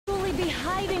be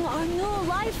hiding our new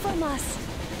life from us?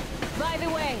 By the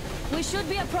way, we should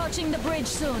be approaching the bridge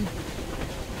soon.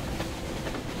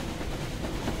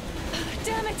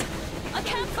 Damn it! A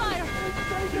campfire!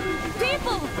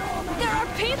 People! There are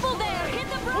people there! Hit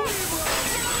the bridge!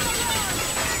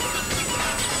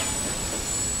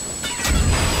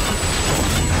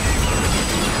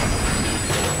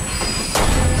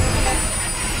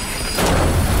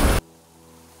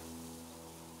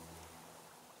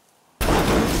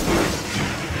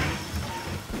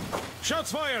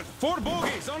 Shots fired! 4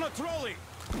 bogies on a trolley!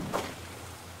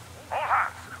 All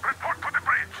hands, report to the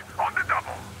bridge, on the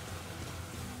double.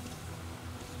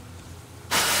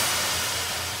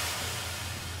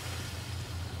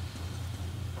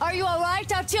 Are you alright,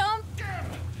 Artyom?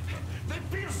 They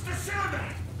pierced the cylinder!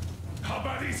 How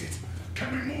bad is it?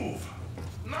 Can we move?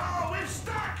 No, we're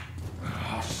stuck!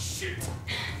 Oh, shit!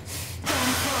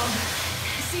 Damn frog.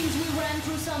 Seems we ran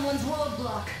through someone's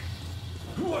roadblock.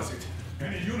 Who was it?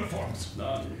 Any uniforms?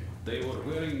 None. They were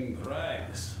wearing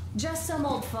rags. Just some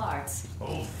old farts.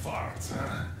 Old farts,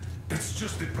 huh? That's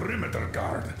just the perimeter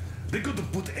guard. They could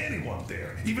have put anyone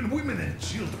there, even women and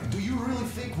children. Do you really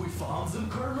think we found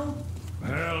them, Colonel?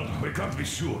 Well, we can't be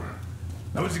sure.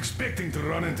 I was expecting to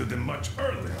run into them much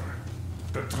earlier.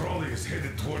 The trolley is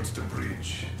headed towards the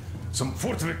bridge. Some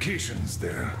fortifications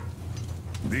there.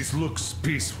 This looks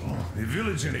peaceful. A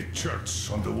village and a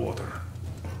church on the water.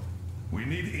 We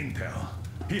need intel.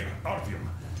 Here, Artyom.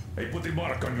 I put a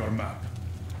mark on your map.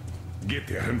 Get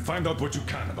there and find out what you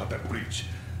can about that bridge.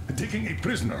 Taking a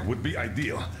prisoner would be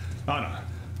ideal. Anna,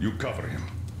 you cover him.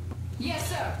 Yes,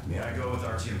 sir. May I go with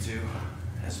Artyom too?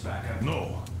 As backup?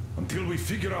 No. Until we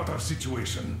figure out our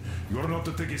situation, you're not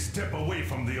to take a step away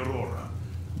from the Aurora.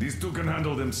 These two can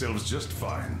handle themselves just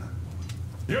fine.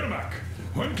 Yermak,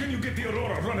 when can you get the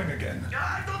Aurora running again?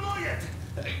 I don't know yet.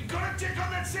 Gotta check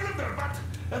on that cylinder, but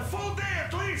a full day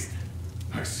at least.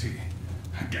 I see.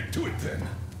 Get to it then.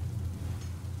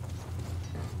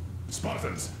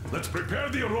 Spartans, let's prepare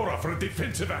the Aurora for a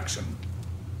defensive action.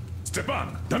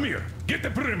 Stepan, Damir, get the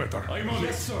perimeter. I'm on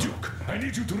Yes, sir. Duke, I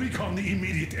need you to recon the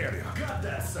immediate area. Got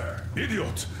that, sir.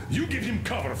 Idiot, you give him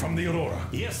cover from the Aurora.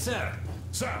 Yes, sir.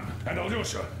 Sam and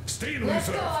Alyosha, stay in Let's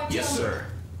go, reserve. Artyom. Yes, sir.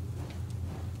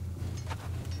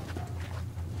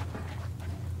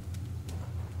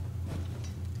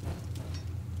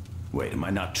 Wait, am I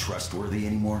not trustworthy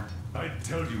anymore? I'd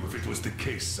tell you if it was the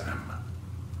case, Sam.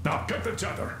 Now, cut the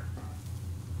chatter.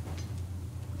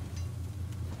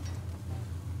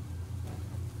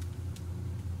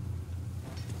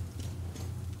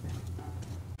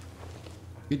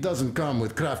 It doesn't come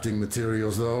with crafting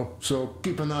materials, though, so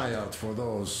keep an eye out for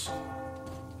those.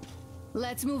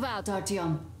 Let's move out,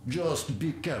 Artyom. Just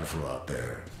be careful out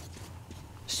there.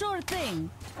 Sure thing.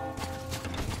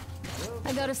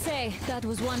 I gotta say, that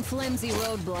was one flimsy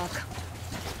roadblock.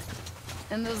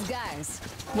 And those guys,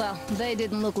 well, they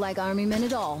didn't look like army men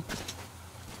at all.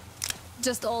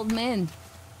 Just old men.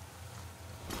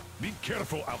 Be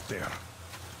careful out there.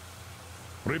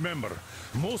 Remember,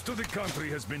 most of the country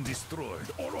has been destroyed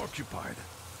or occupied.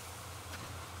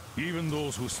 Even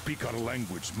those who speak our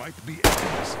language might be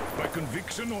enemies by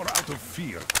conviction or out of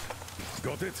fear.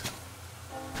 Got it?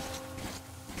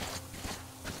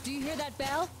 Do you hear that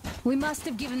bell? We must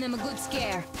have given them a good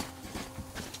scare.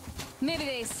 Maybe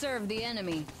they served the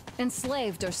enemy,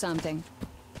 enslaved or something.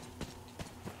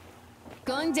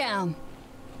 Going down.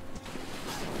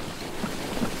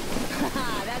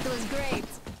 Haha, that was great.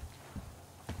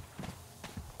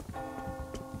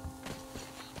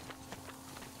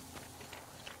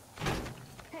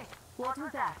 Hey, what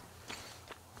was that?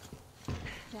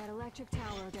 That electric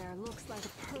tower there looks like a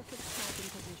perfect camping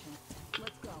position.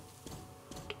 Let's go.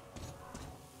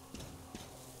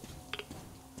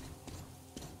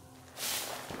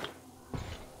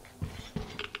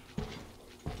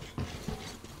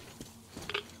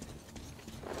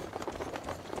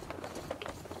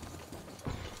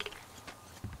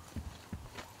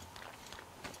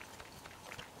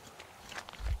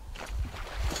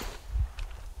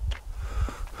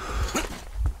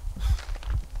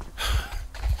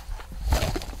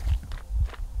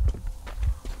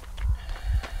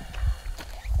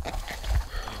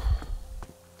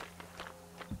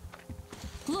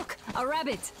 Look, a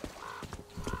rabbit!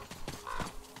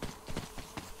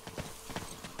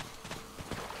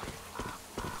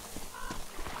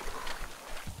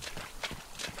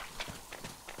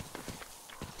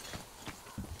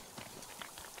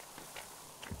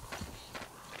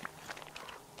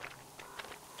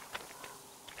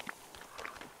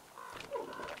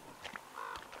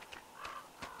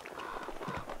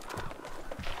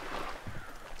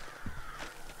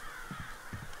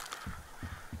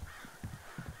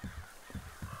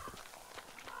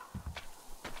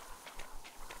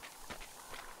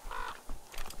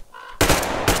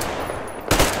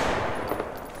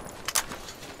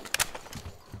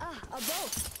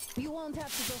 won't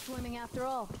have to go swimming after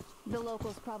all. The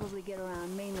locals probably get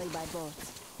around mainly by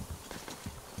boats.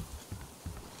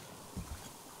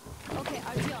 Okay,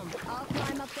 Artyom, I'll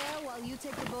climb up there while you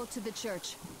take the boat to the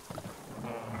church.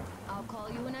 I'll call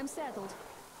you when I'm settled.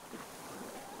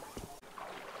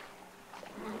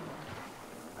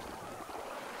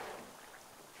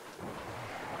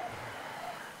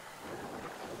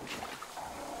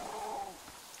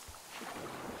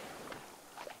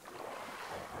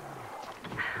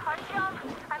 Artyom,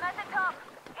 I'm at the top.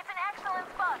 It's an excellent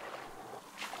spot.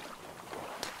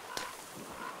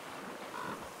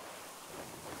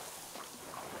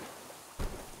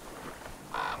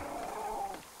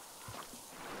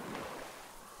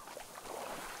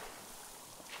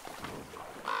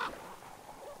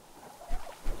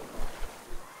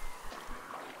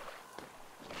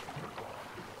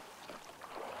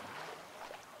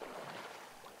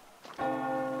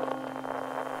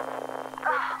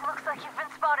 Looks like you've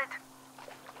been spotted.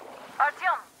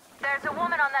 Artyom, there's a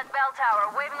woman on that bell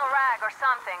tower waving a rag or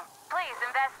something. Please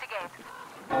investigate.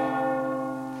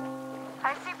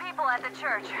 I see people at the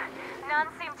church. None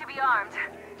seem to be armed.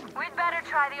 We'd better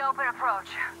try the open approach.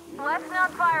 Let's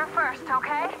not fire first,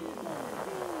 okay?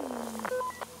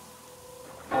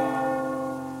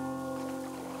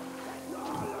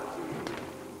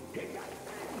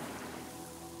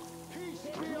 Peace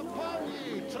be upon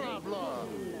ye, traveler.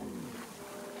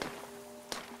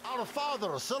 Our father,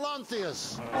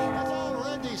 Silanthius, has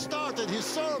already started his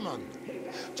sermon.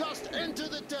 Just enter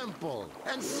the temple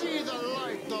and see the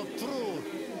light of truth.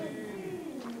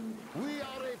 We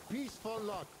are a peaceful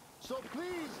lot, so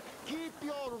please keep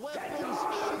your weapons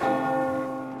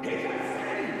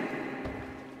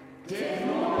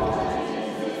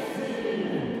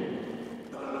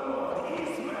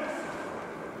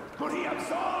But he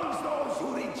absolves those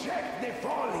who reject the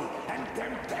folly and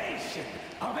temptation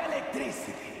of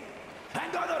electricity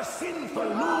and other sinful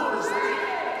lures.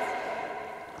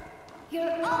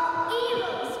 You're all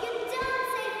evils! You don't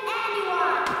save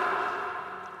anyone!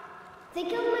 They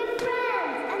killed my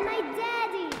friends and my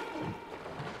daddy!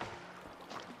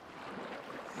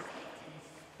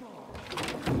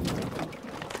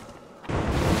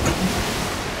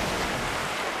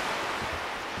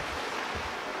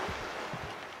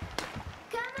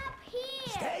 Come up here!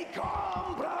 Stay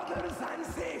calm, brothers and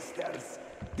sisters.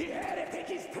 The heretic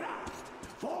is trapped,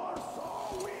 for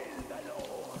so will the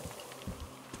Lord.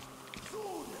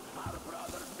 Soon our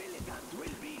brother's militant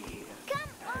will be here. Come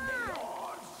And the on!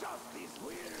 Lord's justice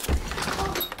will...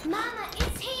 Oh, Mama,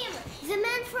 it's him! The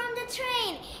man from the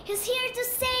train! He's here to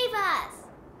save us!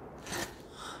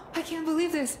 I can't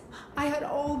believe this. I had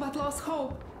all but lost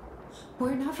hope.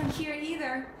 We're not from here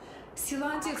either.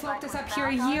 Silanthius locked us up here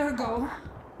a year ago.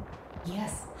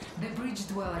 Yes, the bridge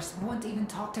dwellers won't even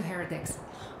talk to heretics.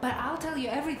 But I'll tell you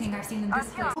everything I've seen in this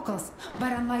place. Locals,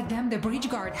 but unlike them, the bridge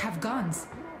guard have guns.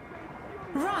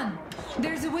 Run!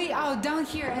 There's a way out down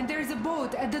here and there's a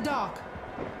boat at the dock.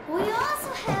 We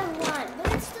also have one,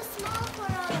 but it's too small for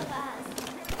all of us.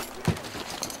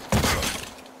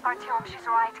 Artyom, she's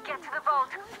right. Get to the boat.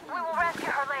 We will rescue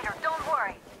her later. Don't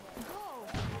worry.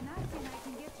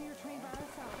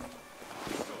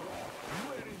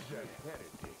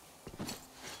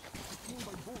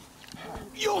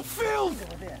 You filth!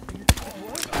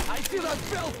 I feel that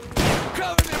filth!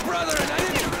 Cover me, brother, and I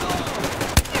need to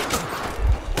reload!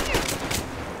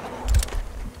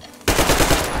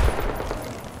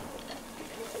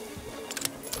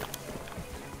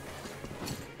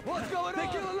 What's going on? They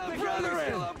killed a brother! They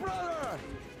killed a brother!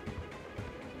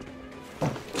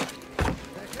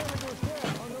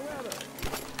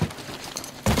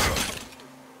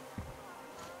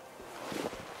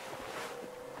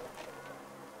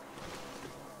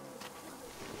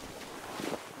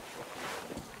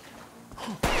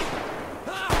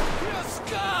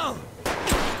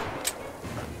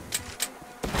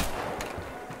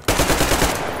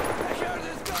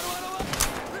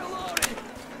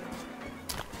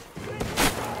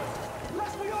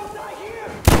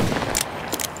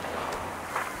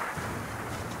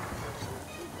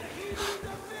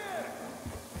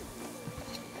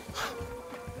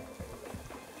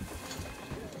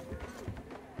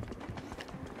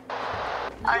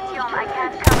 Artyom, I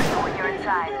can't cover you when you're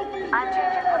inside. I'm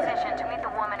changing position to meet the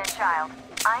woman and child.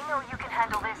 I know you can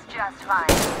handle this just fine.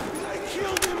 I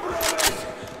killed him, brothers!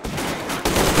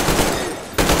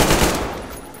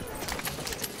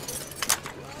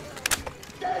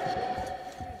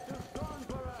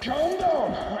 Calm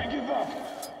down! I give up!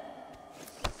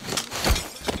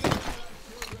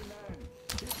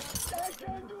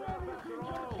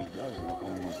 He does look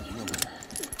almost human,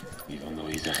 even though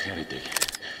he's a heretic.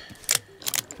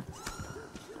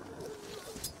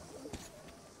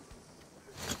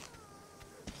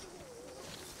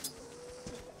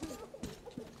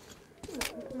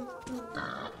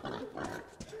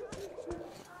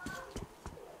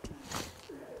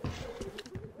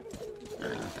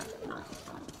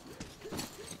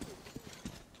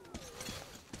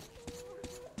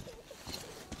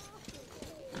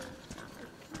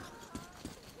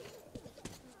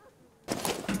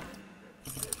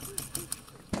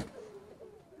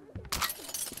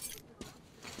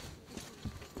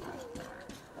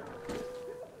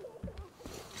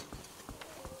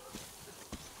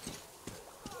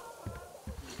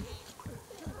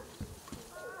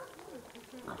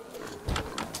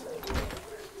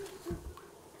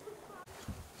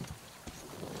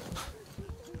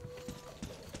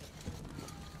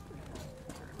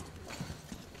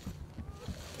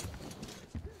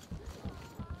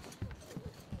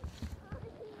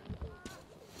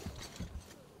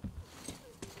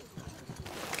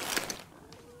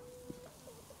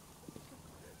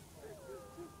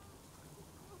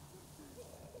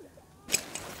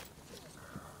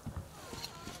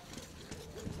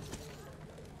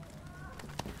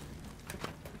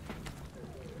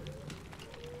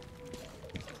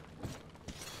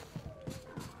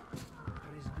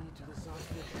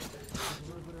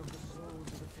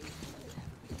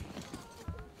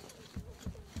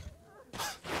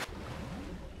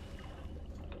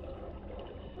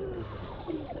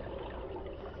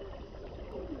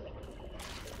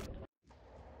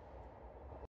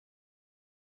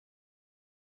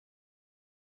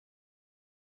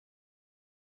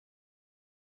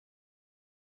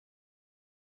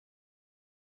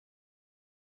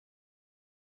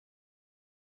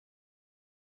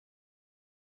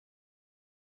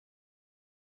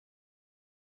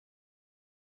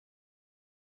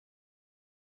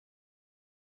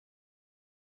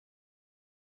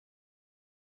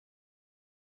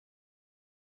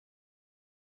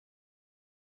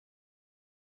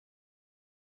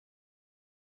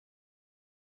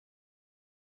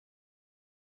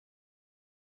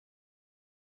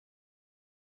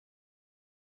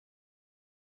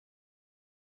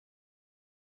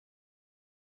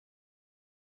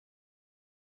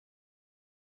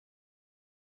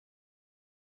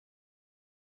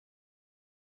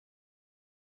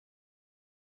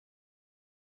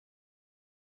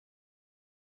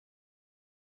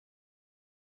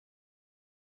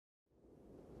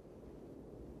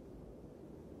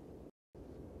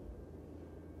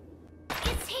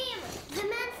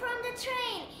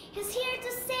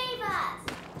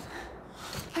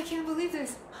 can't believe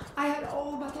this. I had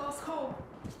all but lost hope.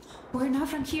 We're not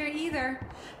from here either.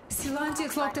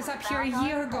 Silantius locked us up here a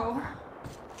year ago.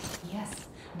 Yes,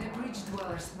 the bridge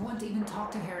dwellers won't even talk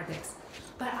to heretics.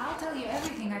 But I'll tell you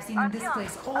everything I've seen in this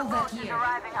place all that year.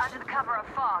 Arriving under the cover of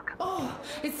fog. Oh,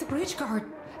 it's the bridge guard.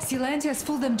 Silantius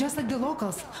fooled them just like the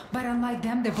locals. But unlike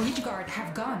them, the bridge guard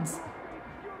have guns.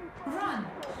 Run!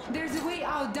 There's a way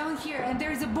out down here and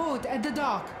there's a boat at the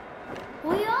dock.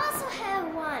 We also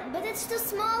have one, but it's too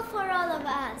small for all of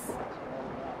us.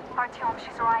 Artyom,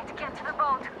 she's right. Get to the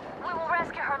boat. We will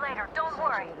rescue her later. Don't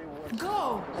worry.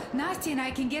 Go! Nasty and I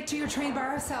can get to your train by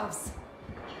ourselves.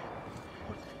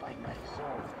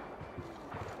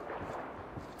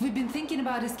 We've been thinking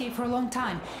about escape for a long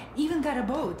time. Even got a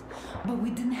boat. But we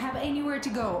didn't have anywhere to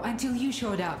go until you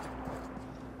showed up.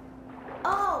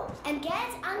 Oh, and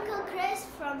get Uncle Chris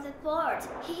from the port.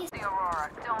 He's The Aurora.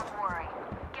 Don't worry.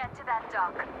 Get to that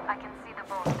dock. I can see the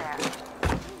boat there.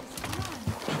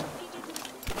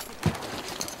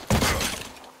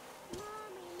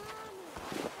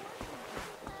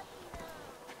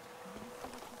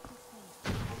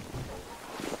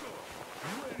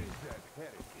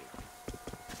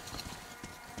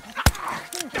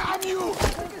 Damn you!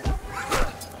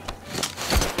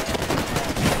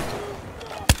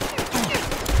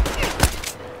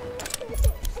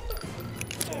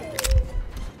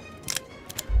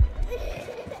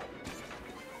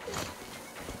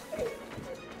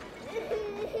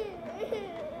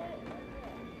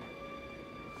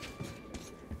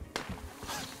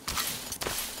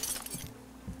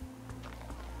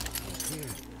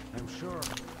 I'm sure.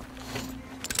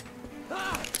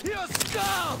 Ah! You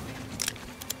scum!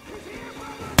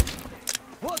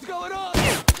 What's going on?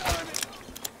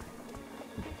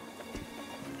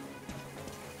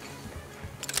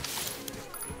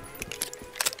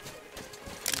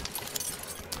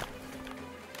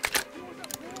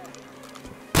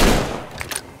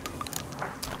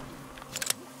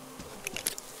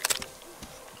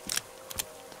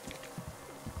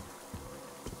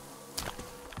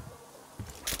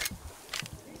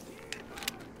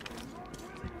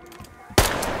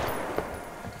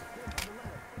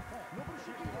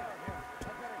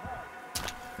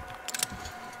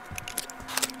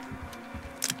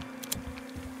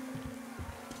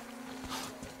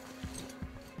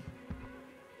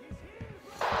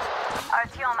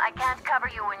 Artyom, I can't cover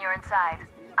you when you're inside.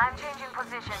 I'm changing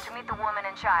position to meet the woman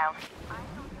and child. I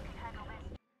know you can handle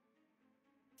this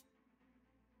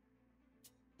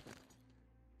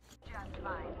just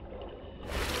fine.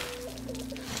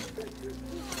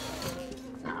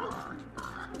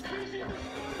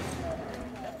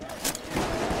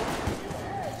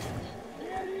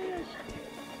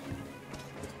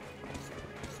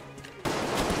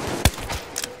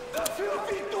 The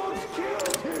filthy dogs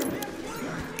killed him!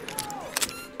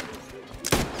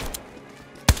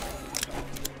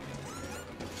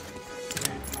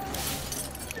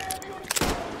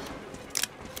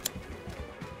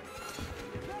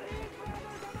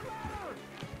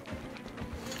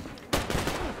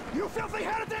 You filthy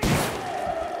heretic!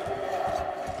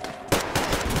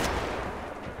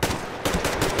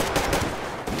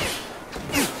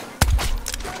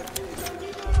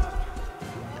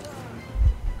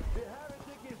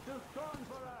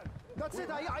 That's it,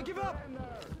 I give up!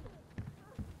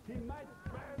 He might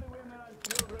spare the women and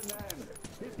children then.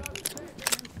 He's not saving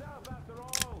himself after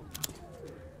all.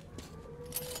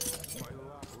 My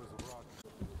luck was rotten.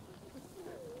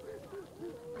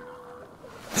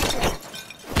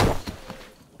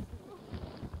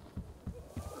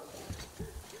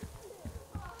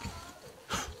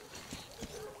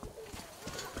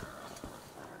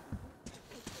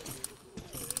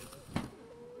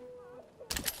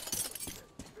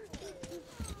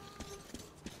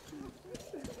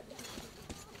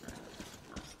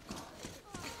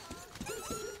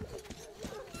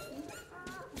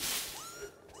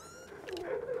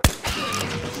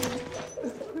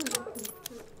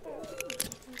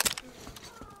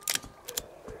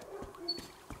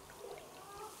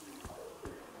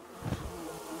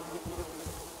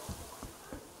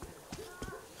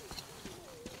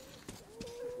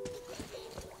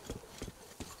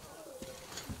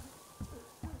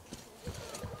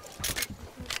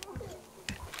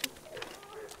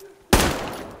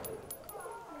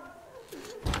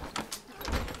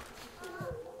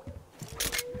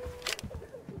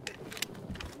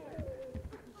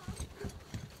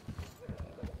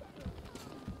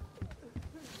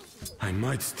 I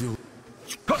might still...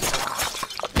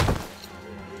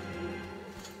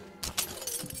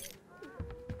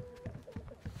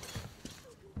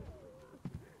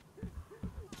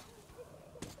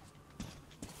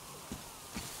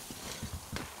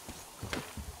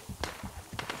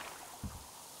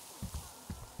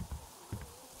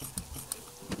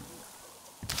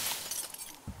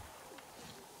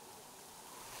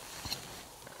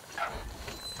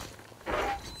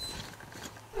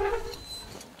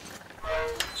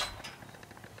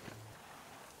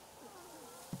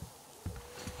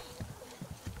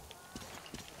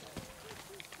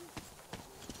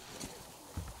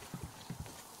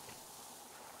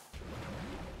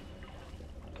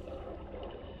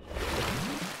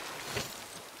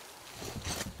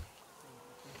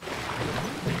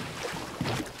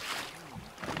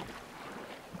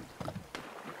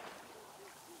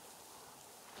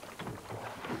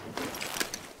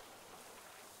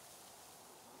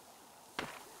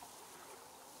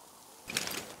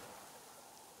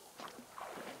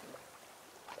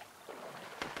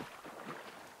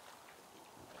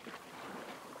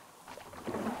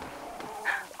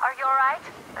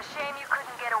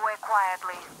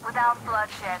 without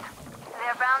bloodshed.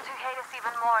 They're bound to hate us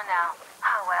even more now.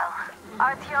 Oh well.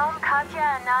 Artyom, Katya,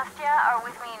 and Nastya are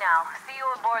with me now. See you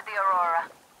aboard the Aurora.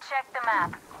 Check the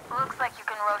map. Looks like you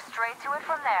can row straight to it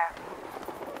from there.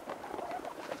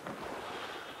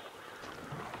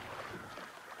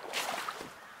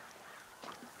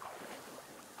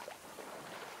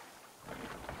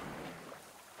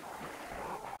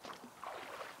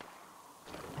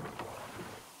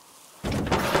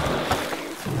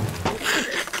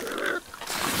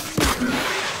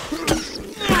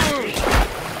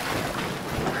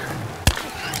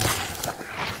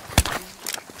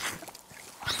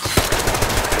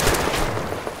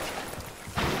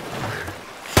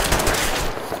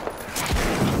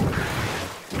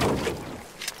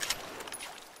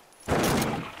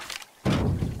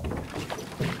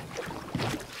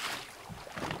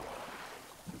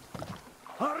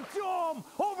 Artyom!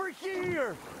 Over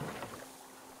here!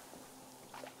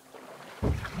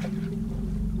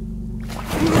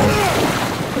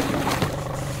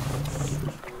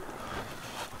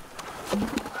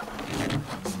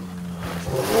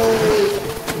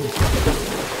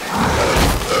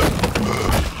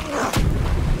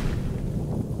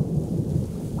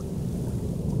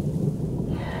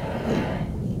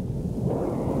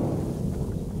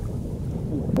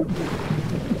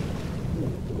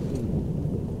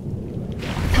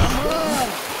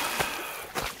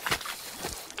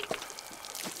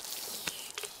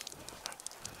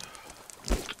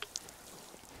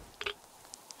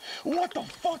 What the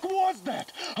fuck was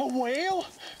that? A whale?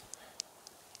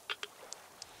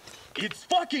 It's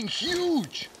fucking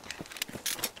huge!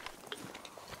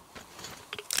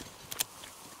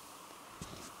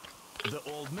 The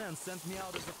old man sent me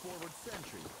out as a forward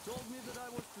sentry. Told me that I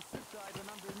was to sit tight and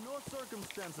under no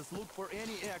circumstances look for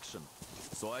any action.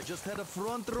 So I just had a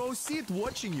front row seat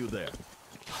watching you there.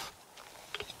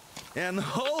 And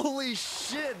holy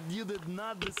shit, you did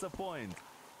not disappoint.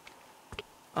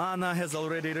 Anna has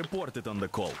already reported on the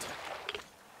cult.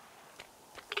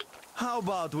 How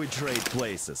about we trade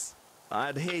places?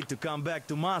 I'd hate to come back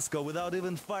to Moscow without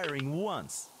even firing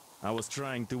once. I was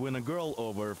trying to win a girl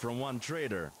over from one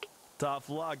trader. Tough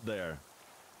luck there.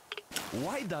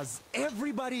 Why does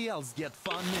everybody else get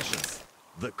fun missions?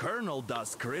 The Colonel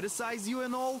does criticize you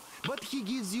and all, but he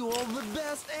gives you all the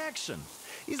best action.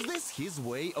 Is this his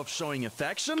way of showing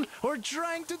affection or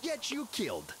trying to get you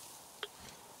killed?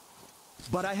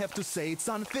 But I have to say it's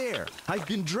unfair. I've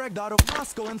been dragged out of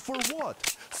Moscow, and for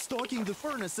what? Stalking the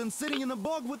furnace and sitting in a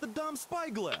bog with a dumb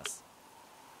spyglass.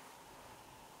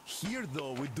 Here,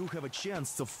 though, we do have a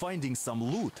chance of finding some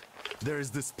loot. There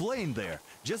is this plane there.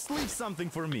 Just leave something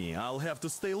for me. I'll have to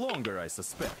stay longer, I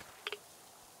suspect.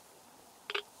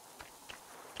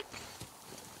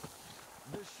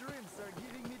 The shrimps are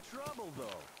giving me trouble,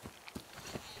 though.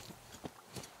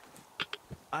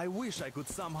 I wish I could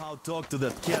somehow talk to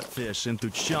that catfish into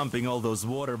chomping all those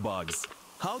water bugs.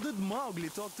 How did Mowgli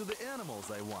talk to the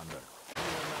animals, I wonder?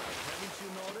 Haven't you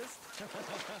noticed?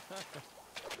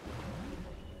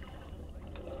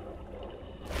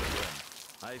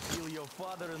 I feel your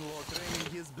father-in-law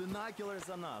training his binoculars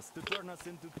on us to turn us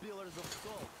into pillars of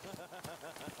salt.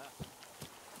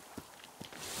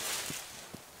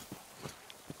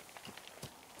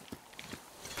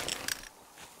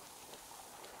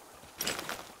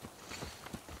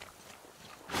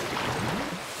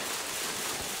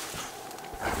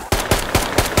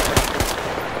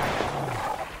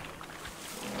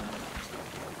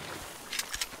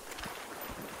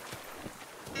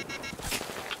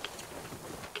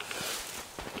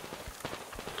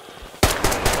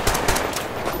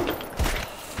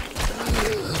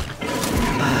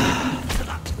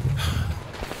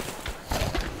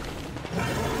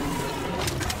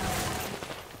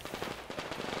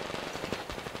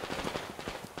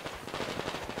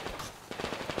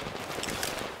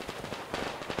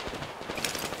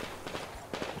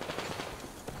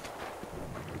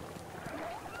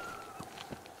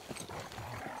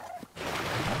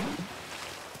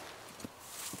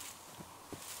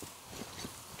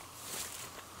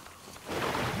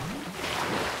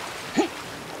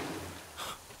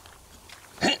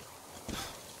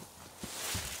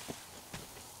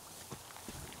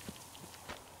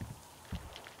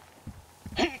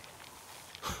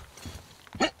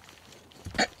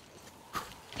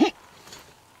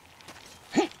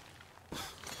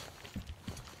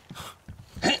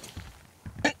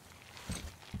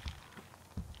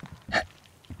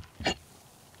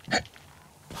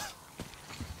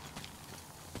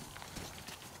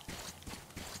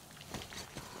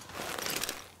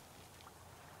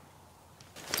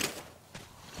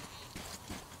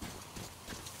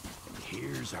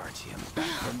 There's Artyom back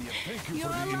from the... Thank you You're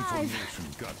for the alive. information,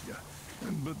 Katya.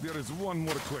 But there is one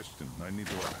more question I need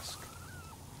to ask.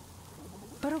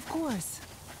 But of course.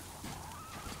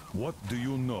 What do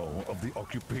you know of the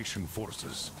occupation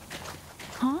forces?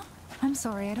 Huh? I'm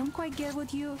sorry, I don't quite get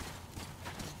what you...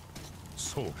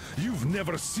 So, you've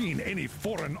never seen any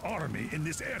foreign army in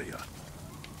this area?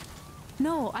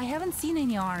 No, I haven't seen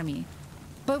any army.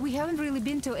 But we haven't really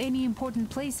been to any important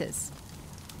places.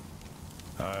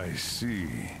 I see.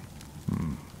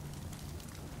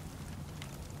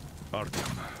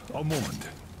 Artyom, a moment.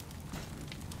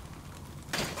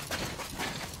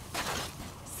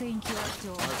 Thank you,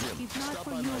 Artyom. Artyom, If not stop for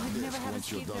by you, my we'd never desk have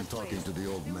once you're escaped done that talking place. to the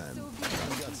old It was man. so good I've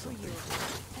got working something for for you.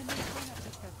 And then clean up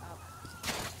the stuff up.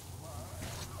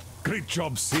 Great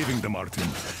job saving them,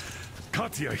 Artyom.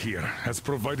 Katya here has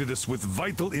provided us with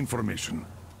vital information.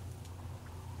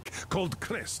 Called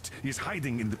Crest is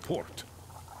hiding in the port.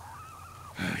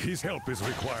 His help is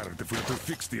required if we're to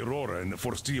fix the Aurora in the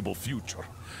foreseeable future.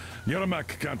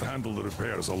 Yermak can't handle the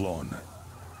repairs alone.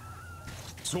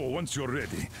 So once you're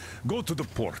ready, go to the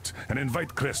port and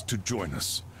invite Crest to join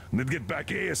us. And then get back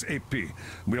ASAP.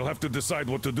 We'll have to decide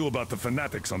what to do about the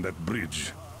fanatics on that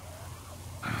bridge.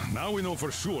 Now we know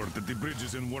for sure that the bridge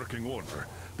is in working order.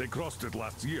 They crossed it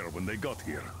last year when they got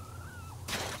here.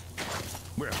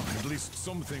 Well, at least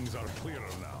some things are clearer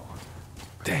now.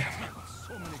 Damn.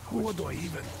 What do I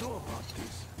even do about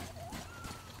this?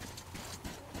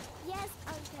 Yes,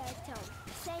 Uncle Artyom.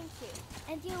 Thank you.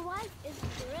 And your wife is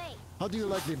great. How do you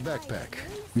like the backpack?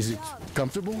 Is it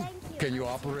comfortable? Can you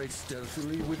operate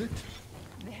stealthily with it?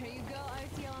 There you go,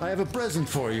 Artyom. I have a present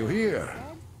for you here.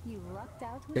 You lucked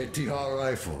out A TR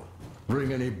rifle.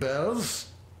 Ring any bells?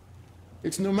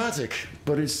 It's pneumatic,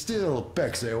 but it still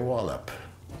packs a wallop.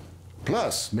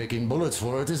 Plus, making bullets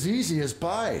for it is easy as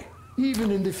pie, even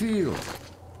in the field.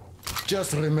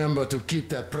 Just remember to keep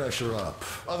that pressure up.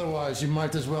 Otherwise, you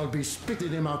might as well be spitting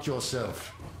him out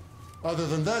yourself. Other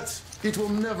than that, it will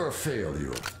never fail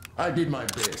you. I did my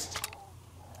best.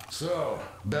 So,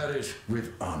 bear it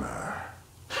with honor.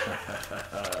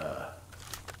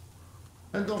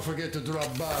 And don't forget to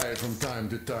drop by from time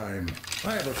to time.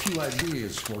 I have a few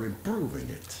ideas for improving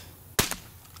it.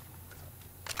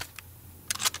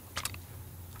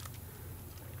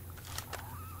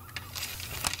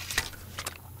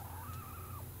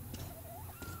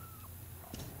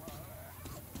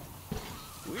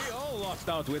 We all lost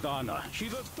out with Anna.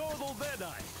 She's a total deadeye.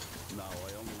 Now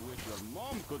I only wish your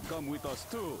mom could come with us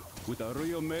too. With a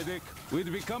real medic,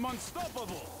 we'd become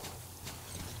unstoppable.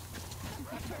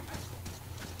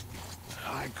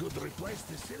 I could replace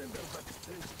the cylinder, but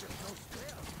there's just no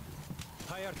spare.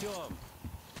 Hi, Artyom.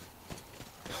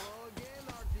 Hello again,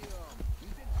 Artyom. You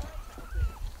did great out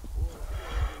there.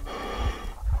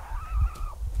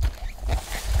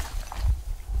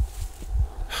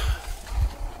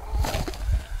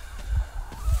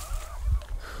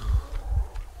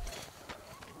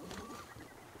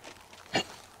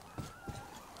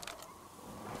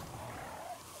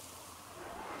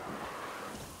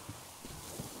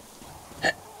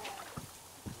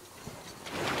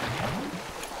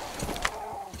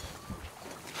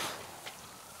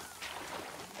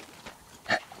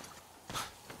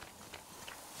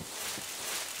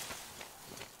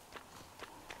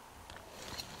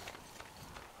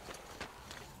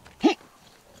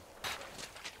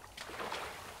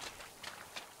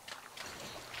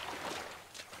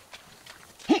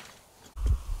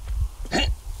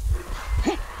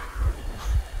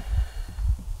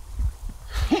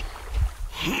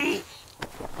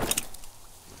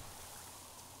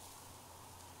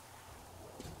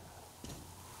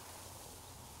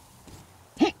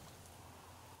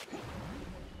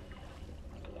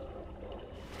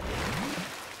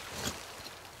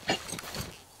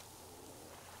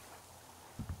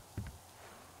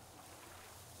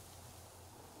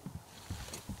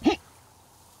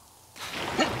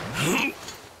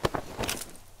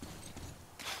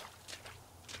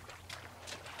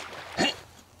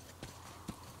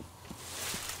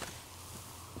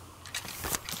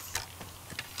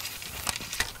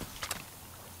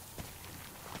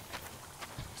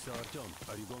 So, Artyom,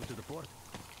 are you going to the port?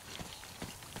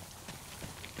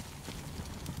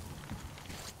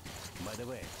 By the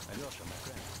way, Alyosha, my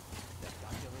friend, that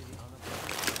Katya lady on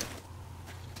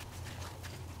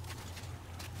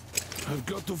the... I've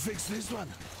got to fix this one.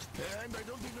 And I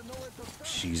don't even know where to start.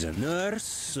 She's a nurse,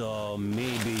 so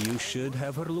maybe you should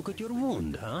have her look at your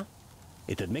wound, huh?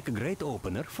 It'd make a great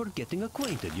opener for getting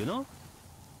acquainted, you know?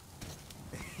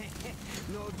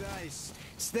 No dice.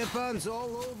 Stepan's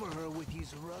all over her with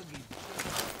his rugged.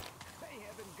 They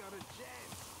haven't got a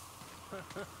chance.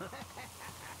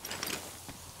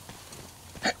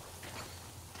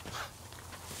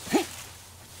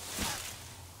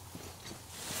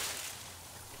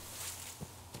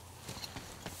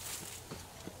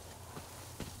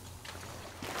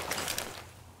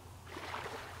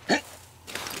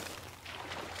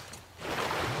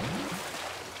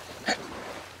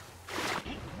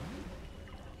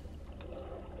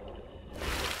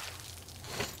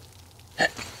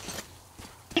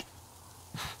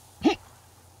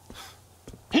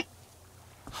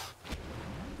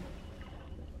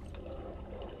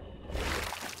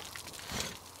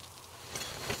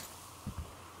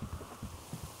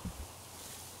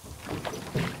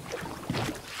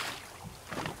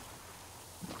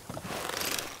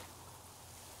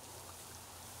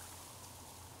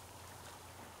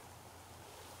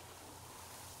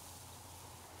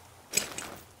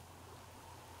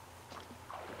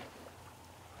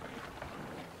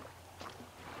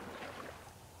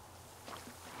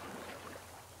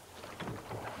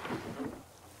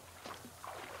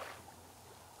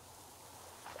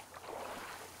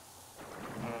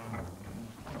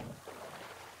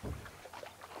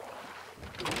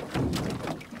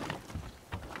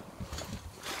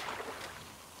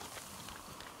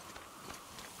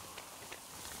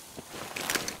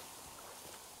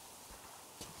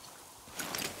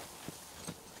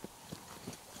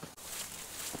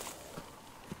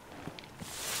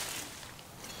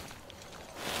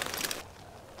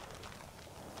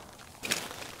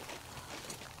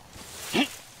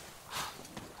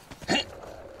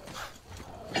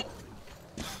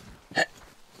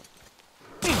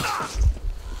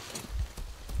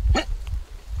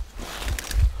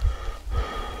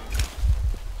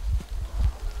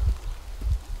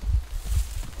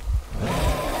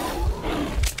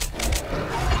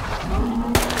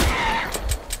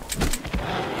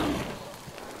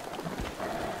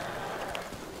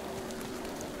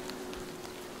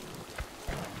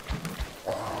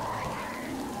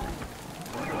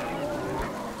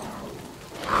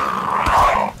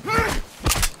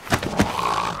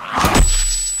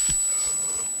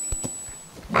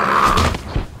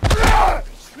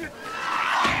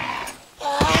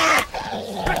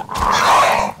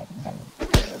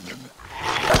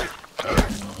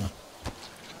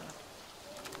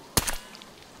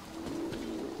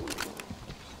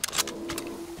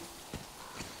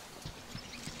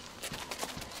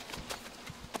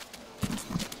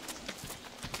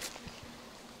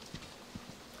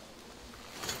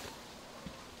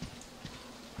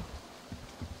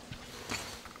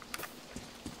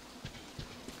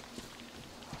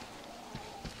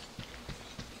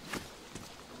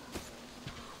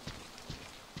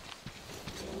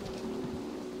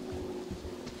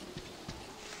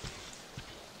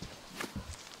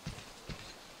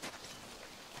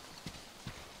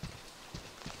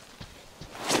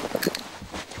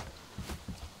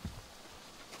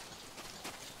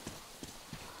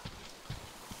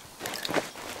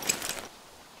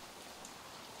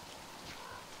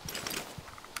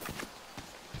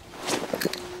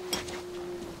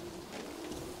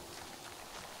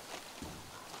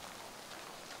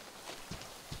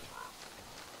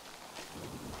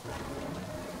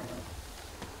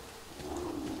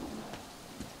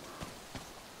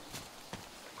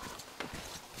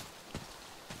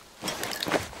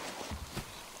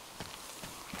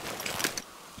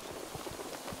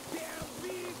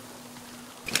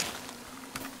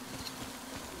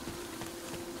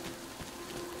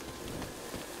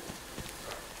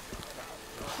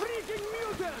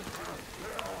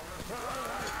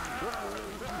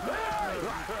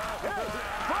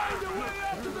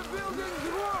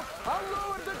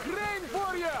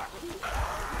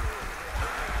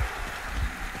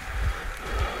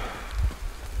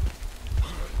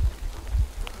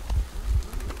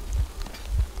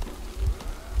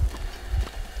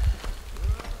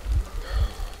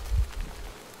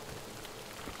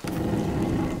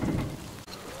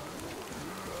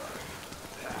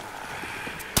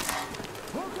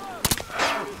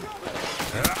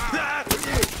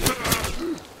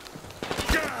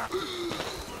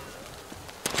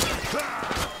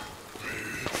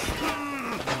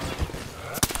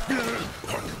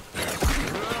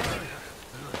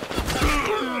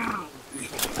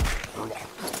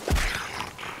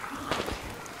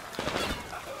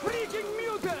 Freaking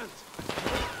mutant!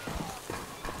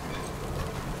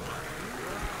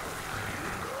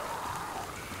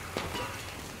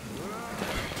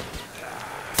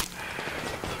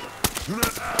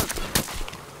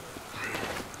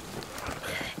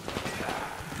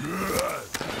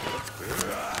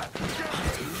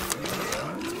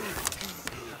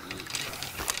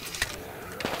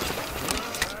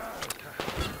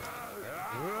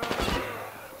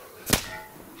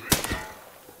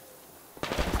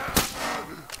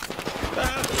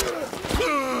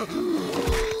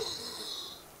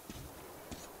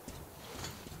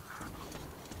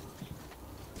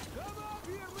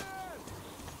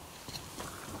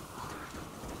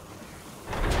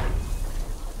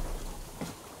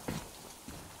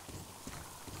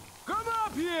 Come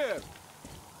up here!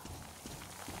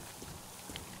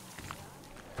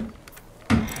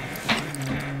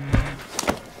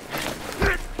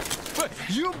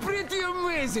 You're pretty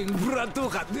amazing,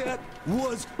 bratuха. That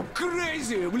was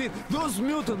crazy. Блин, those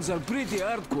mutants are pretty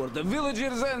hardcore. The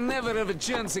villagers never have a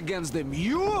chance against them.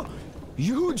 You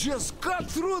just cut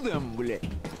through them, блин.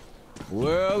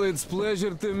 Well, it's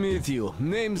pleasure to meet you.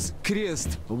 Name's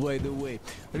Crest, by the way.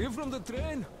 Are you from the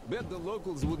train? Bet the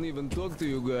locals wouldn't even talk to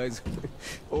you guys.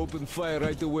 Opened fire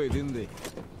right away, didn't they?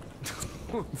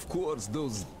 Of course,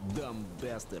 those dumb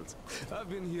bastards. I've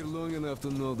been here long enough to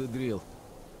know the drill.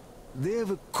 They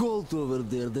have a cult over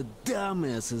there. The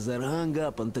dumbasses are hung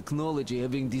up on technology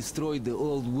having destroyed the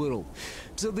old world.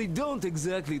 So they don't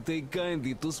exactly take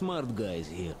kindly to smart guys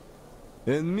here.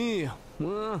 And me,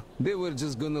 well, they were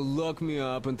just gonna lock me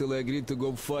up until I agreed to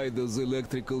go fight those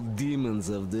electrical demons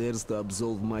of theirs to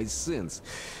absolve my sins.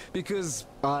 Because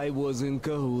I was in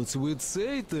cahoots with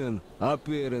Satan,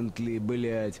 apparently,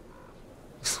 блядь.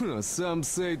 Some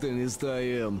Satanist I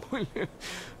am.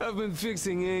 I've been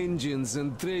fixing engines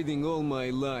and trading all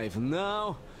my life.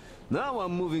 Now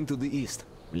I'm moving to the east.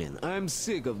 Blin, I'm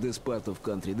sick of this part of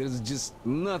country. There's just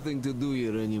nothing to do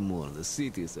here anymore. The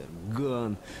cities are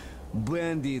gone.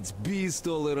 Bandits, beasts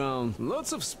all around.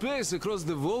 Lots of space across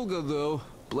the Volga, though.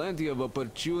 Plenty of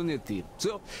opportunity.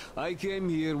 So, I came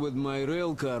here with my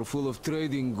rail car full of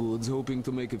trading goods, hoping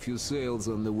to make a few sales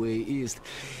on the way east.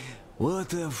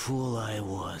 What a fool I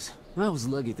was. I was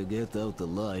lucky to get out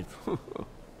alive.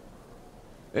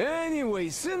 Anyway,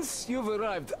 since you've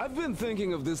arrived, I've been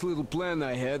thinking of this little plan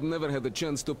I had. Never had a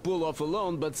chance to pull off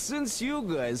alone, but since you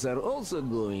guys are also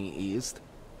going east...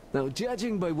 Now,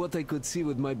 judging by what I could see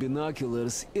with my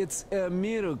binoculars, it's a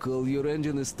miracle your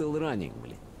engine is still running.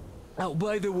 Oh,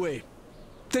 by the way,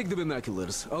 take the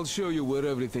binoculars. I'll show you where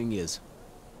everything is.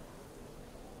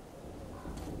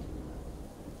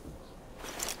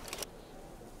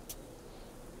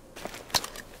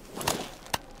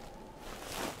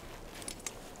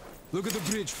 Look at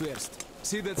the bridge first.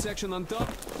 See that section on top?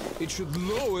 It should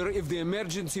lower if the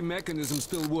emergency mechanism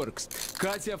still works.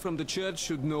 Katya from the church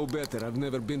should know better. I've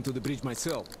never been to the bridge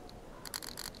myself.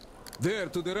 There,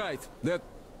 to the right. That...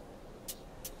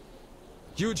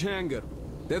 huge hangar.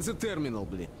 That's a terminal,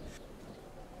 blin.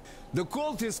 The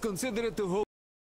cult is considered to hold